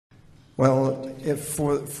Well, if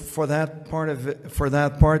for that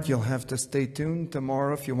part, you'll have to stay tuned.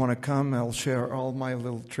 Tomorrow, if you want to come, I'll share all my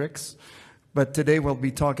little tricks. But today we'll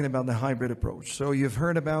be talking about the hybrid approach. So you've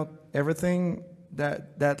heard about everything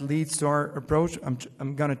that leads to our approach.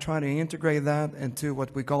 I'm going to try to integrate that into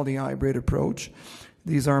what we call the hybrid approach.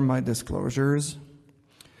 These are my disclosures.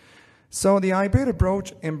 So the hybrid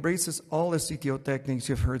approach embraces all the CTO techniques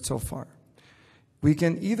you've heard so far. We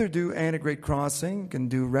can either do antegrade crossing, can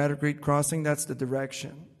do retrograde crossing, that's the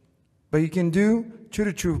direction. But you can do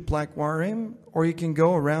true-to-true plaque wiring, or you can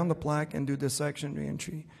go around the plaque and do dissection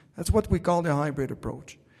reentry. That's what we call the hybrid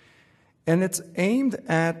approach. And it's aimed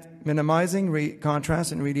at minimizing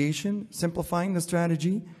contrast and radiation, simplifying the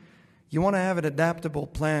strategy. You want to have an adaptable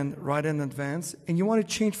plan right in advance, and you want to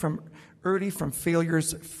change from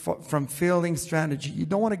failing strategy. You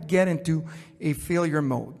don't want to get into a failure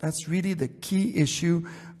mode. That's really the key issue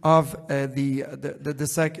of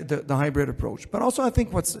the hybrid approach. But also I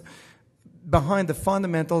think what's behind the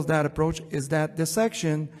fundamentals of that approach is that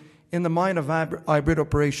dissection in the mind of hybrid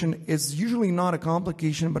operation is usually not a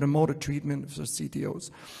complication but a mode of treatment for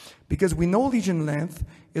CTOs. Because we know lesion length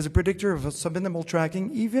is a predictor of a subintimal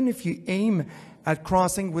tracking even if you aim at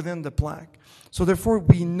crossing within the plaque. So therefore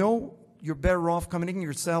we know you're better off committing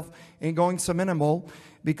yourself and going subminimal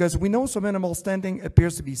because we know subminimal stenting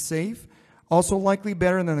appears to be safe, also likely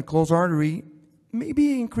better than a closed artery,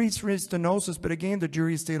 maybe increased risk stenosis, but again, the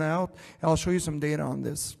jury is still out. I'll show you some data on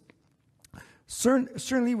this.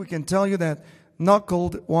 Certainly, we can tell you that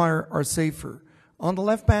knuckled wire are safer. On the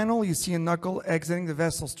left panel, you see a knuckle exiting the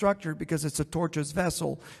vessel structure because it's a tortuous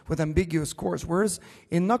vessel with ambiguous course, whereas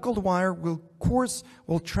a knuckled wire will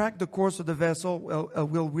track the course of the vessel,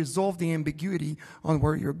 will resolve the ambiguity on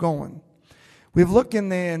where you're going. We've looked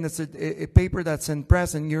and it's a paper that's in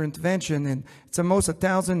press in Neuro Intervention, and it's almost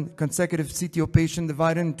 1,000 consecutive CTO patients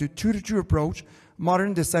divided into true-to-true approach,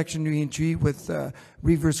 modern dissection reentry with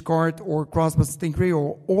reverse cart or crossbus stingray,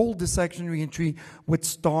 or old dissection reentry with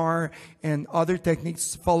STAR and other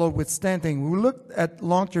techniques followed with stenting. We looked at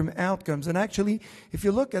long-term outcomes, and actually, if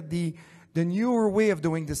you look at the newer way of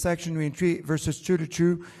doing dissection reentry versus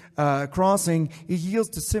true-to-true crossing, it yields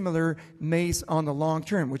the similar MACE on the long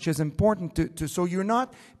term, which is important so you're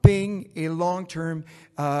not paying a long-term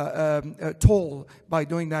toll by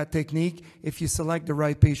doing that technique if you select the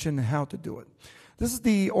right patient and how to do it. This is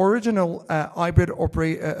the original hybrid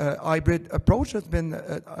approach that's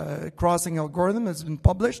been crossing algorithm has been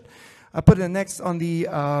published. I put it next on the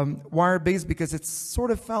wire base because it's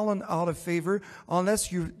sort of fallen out of favor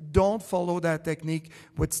unless you don't follow that technique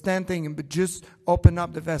with stenting but just open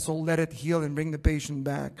up the vessel, let it heal, and bring the patient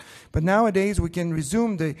back. But nowadays we can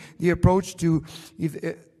resume the approach to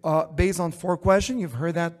based on 4 questions. You've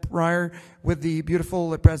heard that prior with the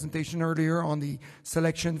beautiful presentation earlier on the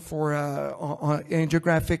selection for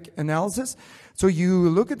angiographic analysis. So you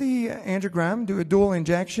look at the angiogram, do a dual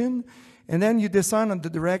injection, and then you decide on the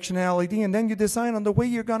directionality, and then you decide on the way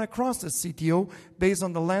you're going to cross the CTO based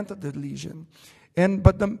on the length of the lesion.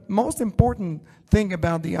 But the most important thing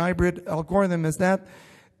about the hybrid algorithm is that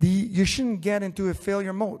you shouldn't get into a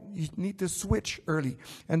failure mode. You need to switch early.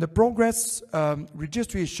 And the progress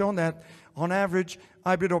registry has shown that, on average,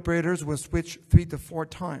 hybrid operators will switch 3 to 4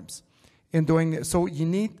 times in doing this. So you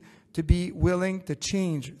need to be willing to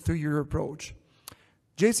change through your approach.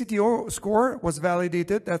 JCTO score was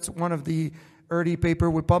validated. That's one of the early paper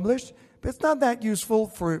we published. But it's not that useful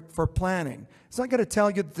for planning. It's not going to tell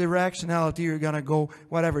you the directionality you're going to go,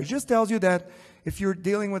 whatever. It just tells you that if you're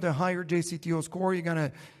dealing with a higher JCTO score, you're going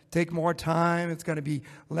to take more time. It's going to be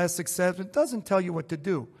less successful. It doesn't tell you what to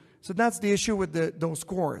do. So that's the issue with those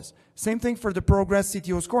scores. Same thing for the progress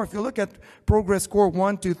CTO score. If you look at progress score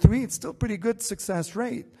 1, 2, 3, it's still pretty good success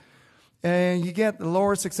rate. And you get a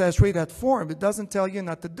lower success rate at 4, but it doesn't tell you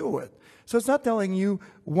not to do it. So it's not telling you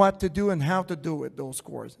what to do and how to do it, those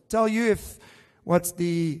scores. Tell you what's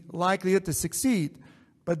the likelihood to succeed.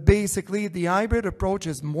 But basically, the hybrid approach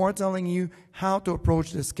is more telling you how to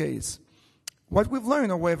approach this case. What we've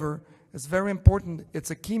learned, however, is very important.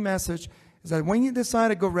 It's a key message, is that when you decide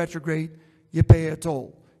to go retrograde, you pay a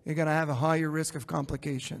toll. You're going to have a higher risk of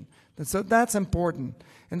complication. And so that's important.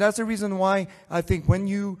 And that's the reason why I think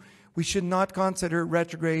we should not consider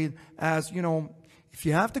retrograde as, if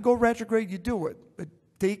you have to go retrograde, you do it. But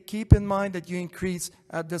keep in mind that you increase,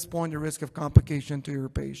 at this point, the risk of complication to your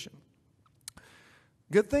patient.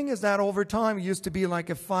 Good thing is that over time, it used to be like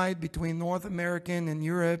a fight between North American and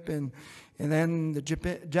Europe, and then the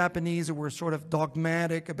Japanese were sort of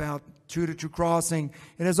dogmatic about true-to-true crossing.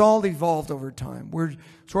 It has all evolved over time. We're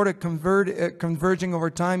sort of converging over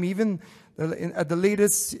time. Even At the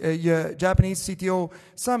latest Japanese CTO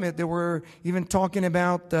summit, they were even talking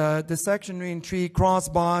about dissection reentry,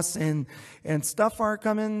 cross-boss, and stuff are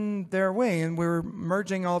coming their way, and we're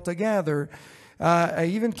merging all together. I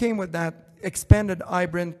even came with that expanded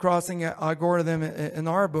hybrid crossing algorithm in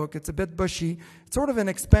our book. It's a bit bushy. It's sort of an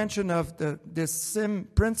expansion of this SIM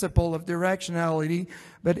principle of directionality,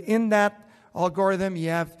 but in that algorithm, you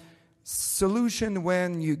have solution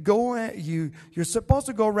when you go, you're supposed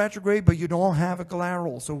to go retrograde, but you don't have a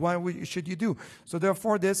collateral. So should you do? So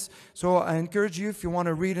therefore so I encourage you, if you want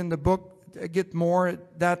to read in the book, get more,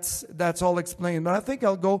 that's all explained. But I think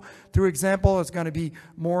I'll go through example. It's going to be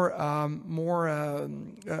more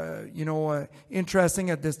interesting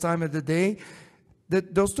at this time of the day.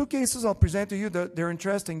 Those two cases I'll present to you, they're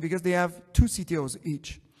interesting because they have two CTOs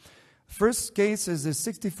each. First case is a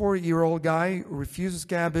 64-year-old guy who refuses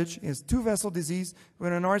cabbage. He has 2 vessel disease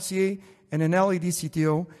with an RCA and an LED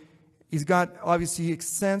CTO. He's got, obviously,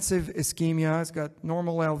 extensive ischemia. He's got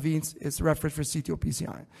normal LV. It's referred for CTO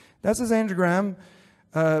PCI. That's his angiogram.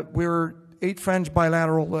 We're 8 French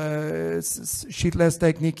bilateral sheetless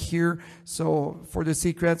technique here. So for the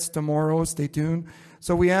secrets tomorrow, stay tuned.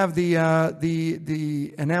 So we have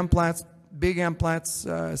an implants, big implants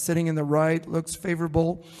sitting in the right, looks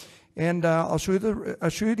favorable. And I'll show you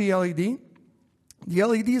the LED. The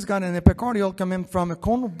LED has got an epicardial coming from a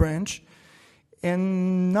conal branch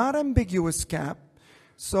and not ambiguous cap.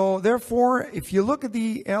 So therefore, if you look at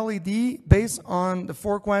the LED based on the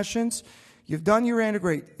 4 questions, you've done your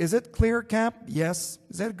integrate. Is it clear cap? Yes.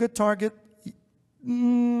 Is that a good target?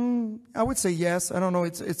 I would say yes. I don't know.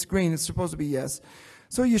 It's green. It's supposed to be yes.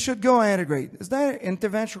 So you should go integrate. Is that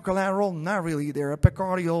interventional collateral? Not really. They're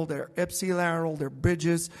epicardial, they're ipsilateral, they're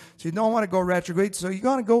bridges. So you don't want to go retrograde. So you're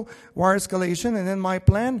going to go wire escalation. And then my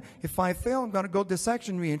plan, if I fail, I'm going to go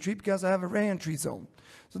dissection reentry because I have a reentry zone.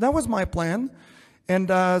 So that was my plan. And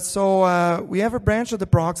so we have a branch of the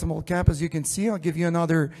proximal cap, as you can see. I'll give you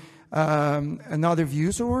another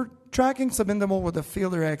view. So we're tracking subintimal with a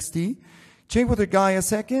Fielder XT. Chain with a Gaia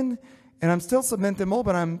second. And I'm still subintimal,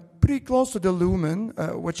 but I'm pretty close to the lumen,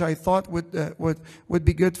 which I thought would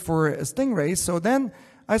be good for a Stingray. So then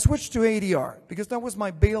I switched to ADR because that was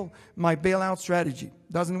my bailout strategy.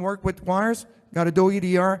 Doesn't work with wires. Got to do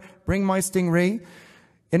ADR. Bring my Stingray.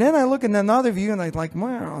 And then I look at another view and I'm like,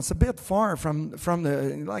 wow, it's a bit far from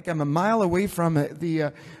the, like I'm a mile away from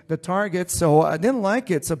the target. So I didn't like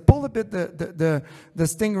it. So pull a bit the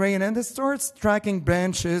Stingray and then it starts tracking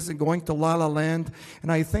branches and going to La La Land. And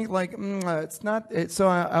I think like, it's not, so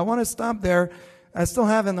I want to stop there. I still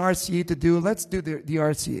have an RCA to do. Let's do the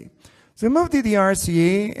RCA. So move to the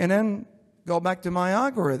RCA and then go back to my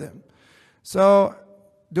algorithm. So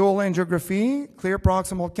dual angiography, clear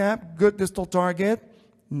proximal cap, good distal target.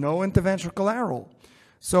 No interventional collateral.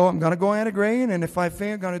 So I'm going to go integrate, and if I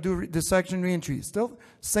fail, I'm going to do dissection reentry. Still,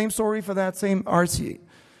 same story for that same RCA.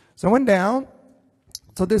 So I went down.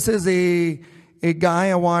 So this is a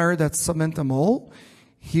Gaia wire that's subintimal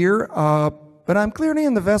here, but I'm clearly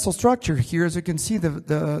in the vessel structure here. As you can see,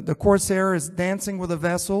 the Corsair is dancing with the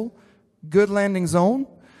vessel. Good landing zone.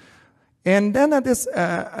 And then at this,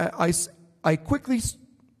 I quickly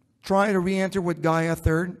try to re-enter with Gaia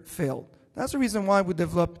third, failed. That's the reason why we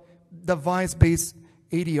developed device-based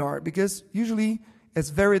ADR, because usually it's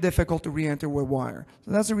very difficult to re-enter with wire.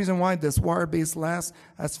 So that's the reason why this wire-based last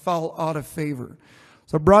has fallen out of favor.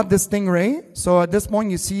 So I brought this Stingray. So at this point,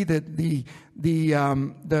 you see that the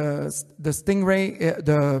Stingray,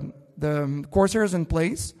 the Corsair is in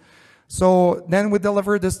place. So then we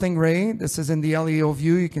deliver the Stingray. This is in the LEO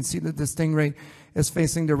view. You can see that the Stingray is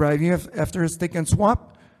facing the right view. After a stick and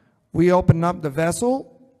swap, we open up the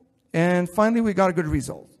vessel. And finally, we got a good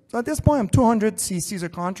result. So at this point, I'm 200 cc's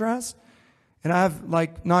of contrast, and I have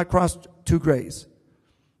like not crossed 2 grays.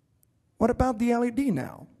 What about the LED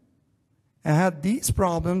now? I had these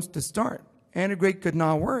problems to start. Integrate could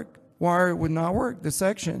not work. Wire would not work,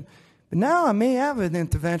 dissection. But now I may have an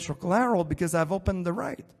interventional collateral because I've opened the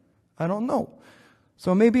right. I don't know.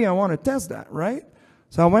 So maybe I want to test that, right?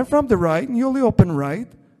 So I went from the right, newly open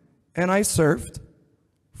right, and I surfed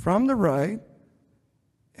from the right,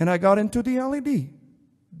 and I got into the LED.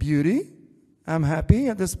 Beauty. I'm happy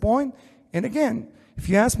at this point. And again, if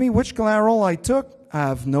you ask me which collateral I took, I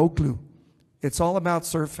have no clue. It's all about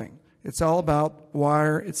surfing. It's all about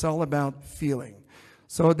wire. It's all about feeling.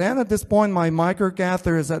 So then at this point, my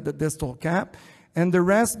microcatheter is at the distal cap. And the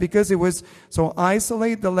rest, because it was, so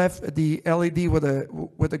isolate the LED with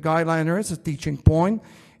a guideliner as a teaching point.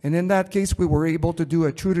 And in that case, we were able to do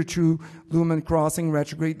a true-to-true lumen crossing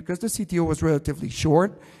retrograde because the CTO was relatively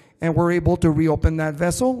short. And we're able to reopen that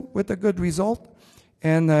vessel with a good result.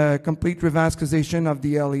 and complete revascularization of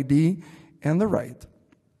the LED and the right.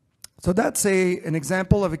 So that's an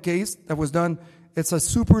example of a case that was done. It's a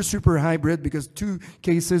super hybrid because 2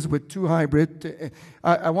 cases with 2 hybrid.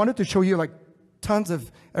 I wanted to show you like tons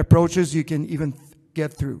of approaches you can even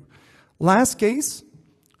get through. Last case,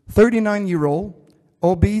 39-year-old,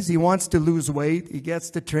 obese, he wants to lose weight, he gets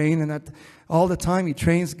to train, and all the time he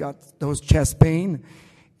trains, got those chest pain,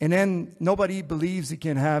 and then nobody believes he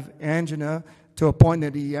can have angina to a point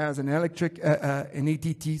that he has an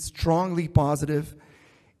ATT strongly positive,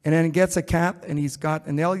 and then gets a CAT, and he's got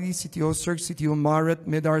an LED CTO, Circ CTO, moderate,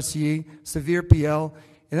 mid RCA, severe PL.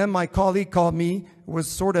 And then my colleague called me, was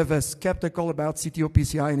sort of skeptical about CTO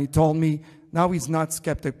PCI, and he told me, now he's not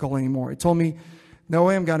skeptical anymore. He told me, no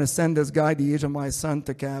way I'm going to send this guy the age of my son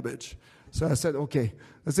to cabbage. So I said, okay,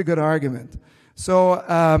 that's a good argument.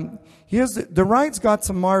 So here's the right's got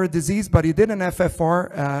some moderate disease, but he did an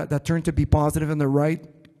FFR that turned to be positive in the right.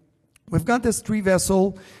 We've got this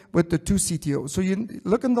 3-vessel with the 2 CTO. So you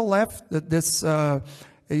look on the left, this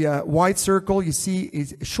white circle, you see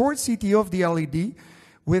a short CTO of the LED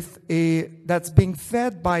with that's being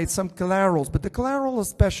fed by some collaterals, but the collateral is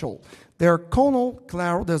special. They're conal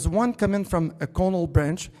collateral. There's one coming from a conal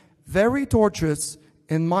branch, very tortuous,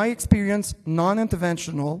 in my experience,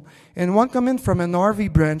 non-interventional, and one coming from an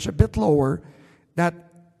RV branch, a bit lower, that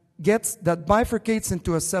bifurcates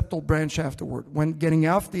into a septal branch afterward. When getting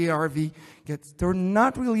off the RV, they're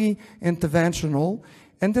not really interventional,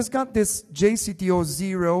 and this got this JCTO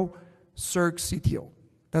 0 Circ CTO.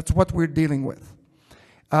 That's what we're dealing with.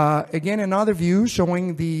 Again, another view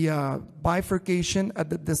showing the bifurcation at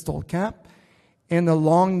the distal cap and the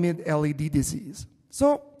long mid LED disease.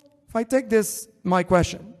 So if I take this, my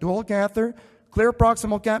question, dual catheter, clear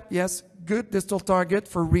proximal cap, yes, good distal target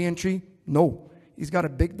for reentry, no. He's got a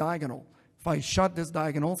big diagonal. If I shut this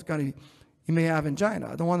diagonal, he may have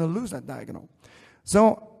angina. I don't want to lose that diagonal.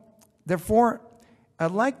 So therefore,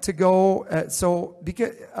 I'd like to go,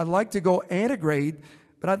 because I'd like to go antegrade,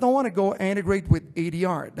 but I don't want to go antegrade with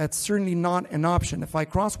ADR. That's certainly not an option. If I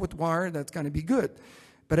cross with wire, that's going to be good.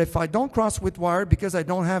 But if I don't cross with wire because I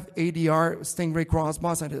don't have ADR, Stingray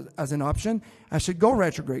crossbars as an option, I should go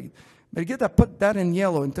retrograde. But again, I put that in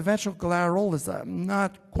yellow. Interventional collateral is I'm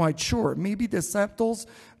not quite sure. Maybe the septals,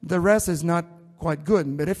 the rest is not quite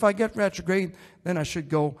good. But if I get retrograde, then I should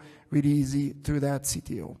go really easy through that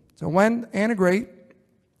CTO. So when antegrade,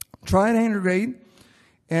 try an antegrade.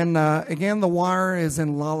 And again, the wire is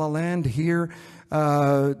in La La Land here.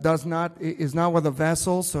 Is not with a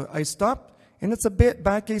vessel. So I stopped, and it's a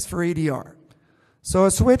bad case for ADR. So I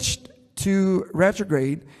switched to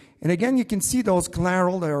retrograde. And again, you can see those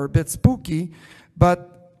collateral that are a bit spooky,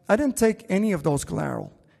 but I didn't take any of those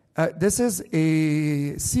collateral. This is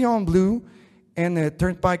a Sion Blue and a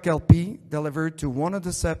Turnpike LP delivered to one of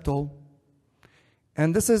the septal.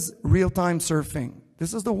 And this is real-time surfing.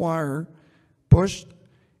 This is the wire pushed,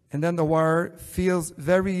 and then the wire feels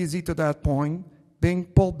very easy to that point, being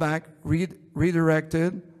pulled back,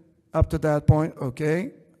 redirected up to that point,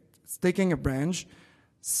 okay? It's taking a branch.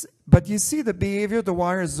 But you see the behavior of the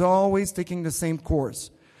wire is always taking the same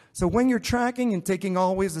course. So when you're tracking and taking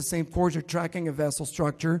always the same course, you're tracking a vessel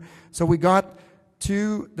structure. So we got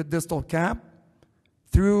to the distal cap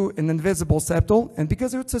through an invisible septal. And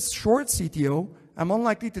because it's a short CTO, I'm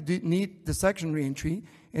unlikely to need dissection reentry.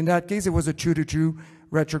 In that case, it was a true-to-true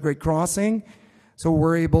retrograde crossing. So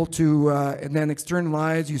we're able to, and then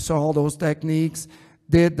externalize. You saw all those techniques,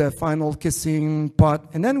 did the final kissing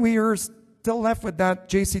pot. And then we are still left with that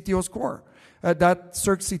JCTO score, that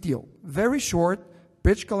Circ CTO. Very short,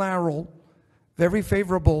 bridge collateral, very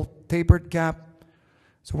favorable tapered cap.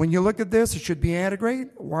 So when you look at this, it should be antegrade,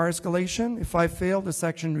 wire escalation. If I fail,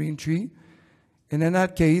 dissection reentry. And in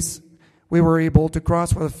that case, we were able to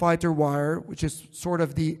cross with a fighter wire, which is sort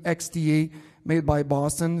of the XTA made by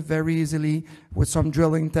Boston, very easily with some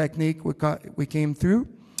drilling technique we came through.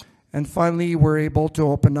 And finally, we're able to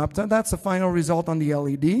open up. So that's the final result on the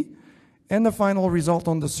LED. And the final result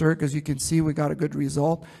on the Circ, as you can see, we got a good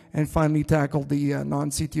result, and finally tackled the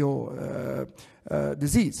non-CTO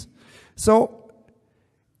disease. So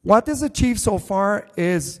what is achieved so far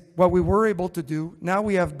is what we were able to do. Now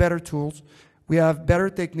we have better tools. We have better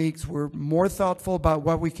techniques. We're more thoughtful about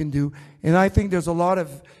what we can do. And I think there's a lot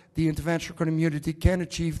of the interventional community can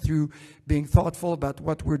achieve through being thoughtful about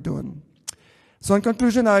what we're doing. So in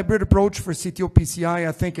conclusion, the hybrid approach for CTO PCI,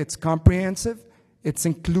 I think it's comprehensive. It's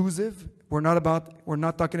inclusive. We're not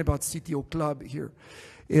talking about CTO club here.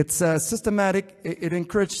 It's systematic. It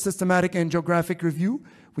encourages systematic and geographic review.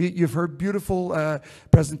 You've heard beautiful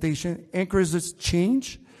presentation. Encourages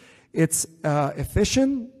change. It's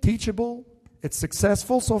efficient, teachable, It's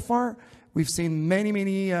successful so far. We've seen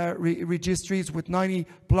many registries with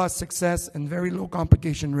 90+ success and very low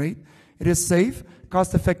complication rate. It is safe,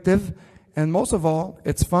 cost effective, and most of all,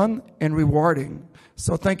 it's fun and rewarding.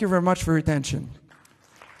 So thank you very much for your attention.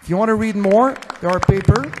 If you want to read more, there are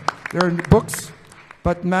paper, there are books,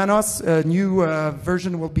 but Manos, a new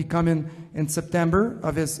version will be coming in September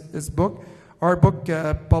of his book. Our book,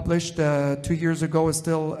 published 2 years ago, is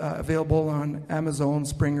still available on Amazon,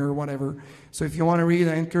 Springer, whatever. So if you want to read,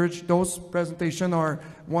 I encourage those presentations are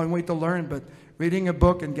one way to learn, but reading a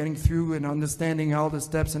book and getting through and understanding all the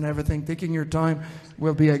steps and everything, taking your time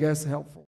will be, I guess, helpful.